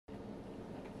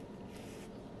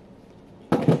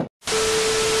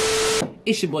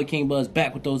It's your boy King Buzz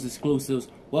back with those exclusives.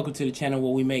 Welcome to the channel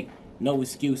where we make no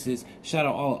excuses. Shout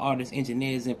out all artists,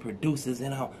 engineers, and producers,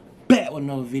 and I'm back with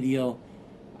another video.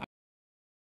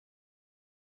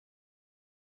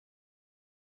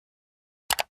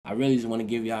 I really just want to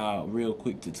give y'all a real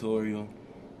quick tutorial.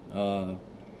 One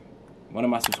of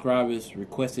my subscribers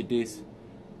requested this,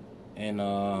 and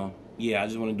yeah, I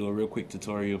just want to do a real quick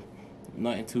tutorial.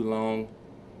 Nothing too long.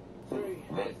 3,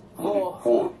 4,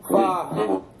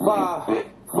 5,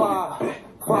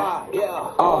 5,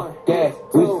 yeah. All gas,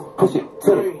 we just push it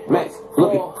to the max.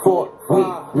 Looking forward, we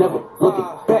never looking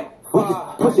back. We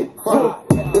just push it to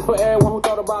the. This for everyone who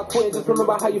thought about quitting. Just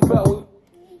remember how you felt.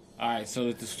 Alright,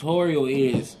 so the tutorial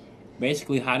is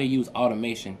basically how to use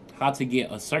automation. How to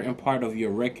get a certain part of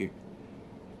your record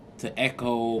to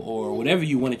echo or whatever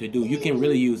you want it to do. You can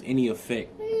really use any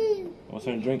effect. Want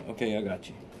something to drink? Okay, I got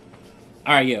you.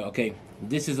 Alright, yeah, okay.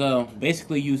 This is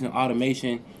basically using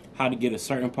automation, how to get a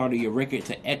certain part of your record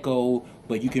to echo,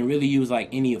 but you can really use like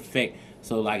any effect.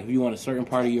 So like if you want a certain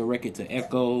part of your record to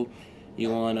echo, you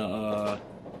want to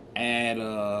add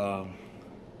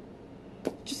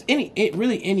just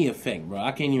really any effect, bro.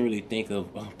 I can't even really think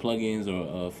of plugins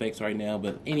or effects right now,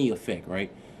 but any effect,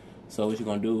 right? So what you're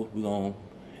gonna do, we're gonna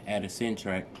add a send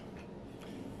track.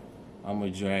 I'm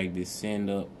gonna drag this send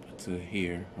up to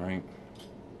here, right?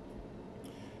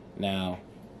 Now,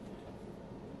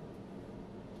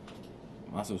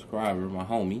 my subscriber, my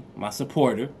homie, my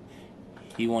supporter,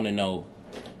 he want to know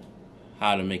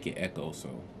how to make it echo, so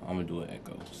I'm gonna do an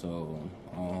echo. So,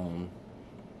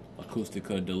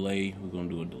 Acoustica delay, we're gonna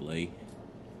do a delay.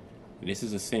 This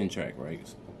is a send track, right?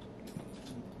 So,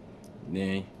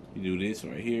 then you do this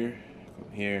right here,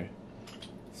 from here,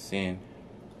 send.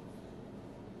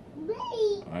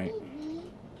 All right.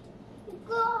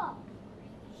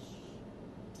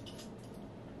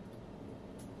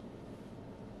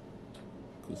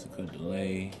 Acoustica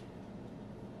delay.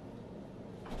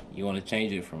 You want to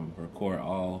change it from record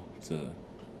all to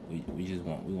we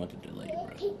want the delay,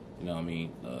 bro. You know what I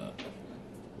mean?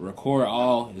 Record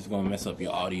all is gonna mess up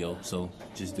your audio, so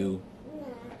just do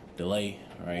delay,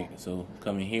 right? So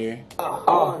come in here.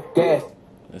 All gas.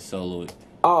 Let's solo it.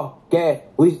 All gas.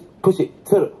 We push it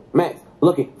to the max.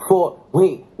 Looking forward,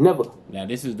 we never. Now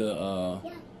this is the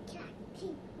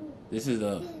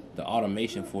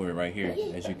automation for it right here.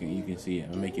 As you can see it.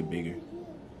 I'll make it bigger.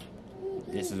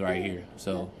 This is right here,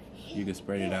 so you can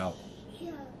spread it out.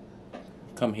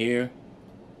 Come here,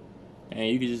 and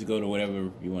you can just go to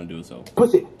whatever you want to do. So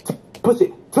push it to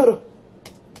the.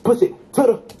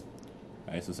 All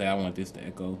right. So say I want this to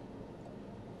echo.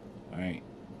 All right.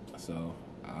 So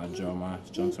I'll draw my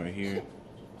chunks right here.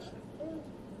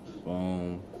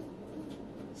 Boom.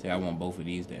 Say I want both of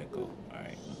these to echo. All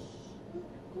right.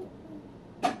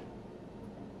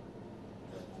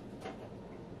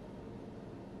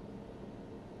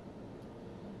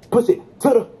 Push it to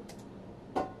the.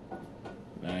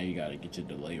 Now you gotta get your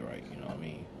delay right, you know what I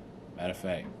mean? Matter of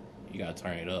fact, you gotta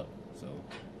turn it up. So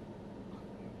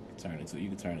you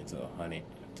can turn it to 100.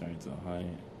 Turn it to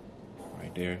 100.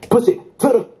 Right there. Push it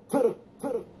to the.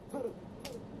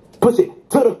 Push it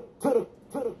to the.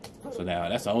 So now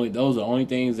those are the only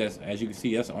things that's, as you can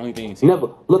see, that's the only thing. Never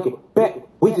looking back.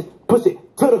 We just push it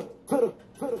to the.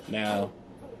 Now,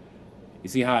 you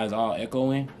see how it's all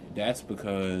echoing? That's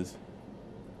because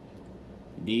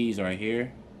these right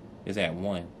here is at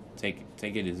 1. Take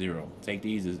it to 0. Take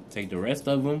the rest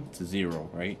of them to 0,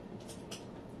 right?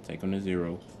 Take them to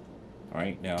 0. All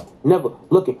right, now. Never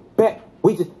looking back.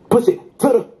 We just push it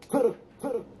to the.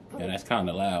 Yeah, that's kind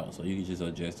of loud, so you can just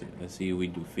adjust it. Let's see if we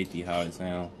do 50, how it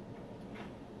sounds.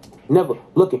 Never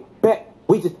looking back.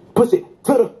 We just push it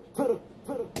to the.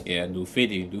 Yeah, do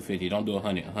 50. Do 50. Don't do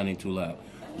 100. 100 too loud.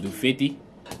 Do 50.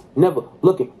 Never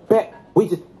looking back. We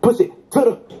just push it to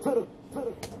the.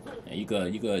 And you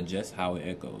could adjust how it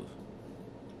echoes.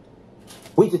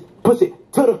 We just push it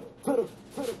to the.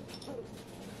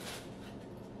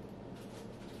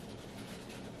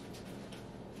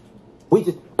 We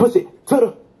just push it to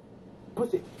the.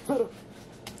 Push it to the.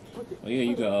 Well, yeah,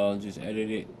 you could just edit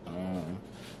it,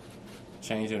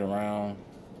 change it around.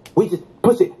 We just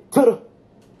push it to the.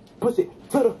 Push it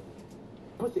to the.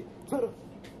 Push it to the.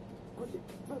 Push it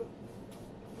to the.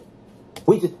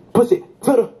 We just push it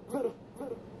to the.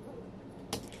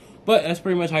 But that's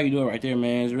pretty much how you do it right there,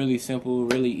 man. It's really simple,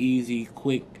 really easy,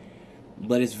 quick,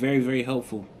 but it's very, very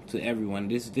helpful to everyone.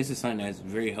 This is something that's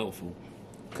very helpful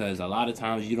because a lot of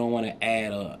times you don't want to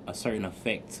add a certain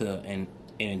effect to an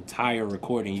entire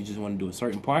recording. You just want to do a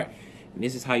certain part. And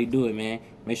this is how you do it, man.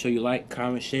 Make sure you like,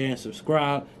 comment, share, and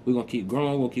subscribe. We're going to keep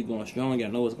growing. We'll keep going strong. Y'all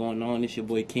know what's going on. It's your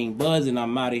boy King Buzz, and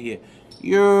I'm out of here.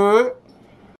 Yeah.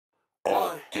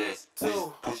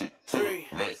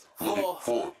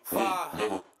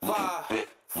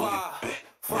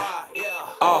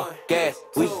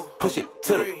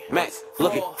 max,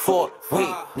 looking forward, we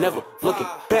ain't never looking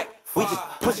back. We just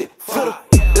push it to the.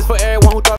 This for everyone who thought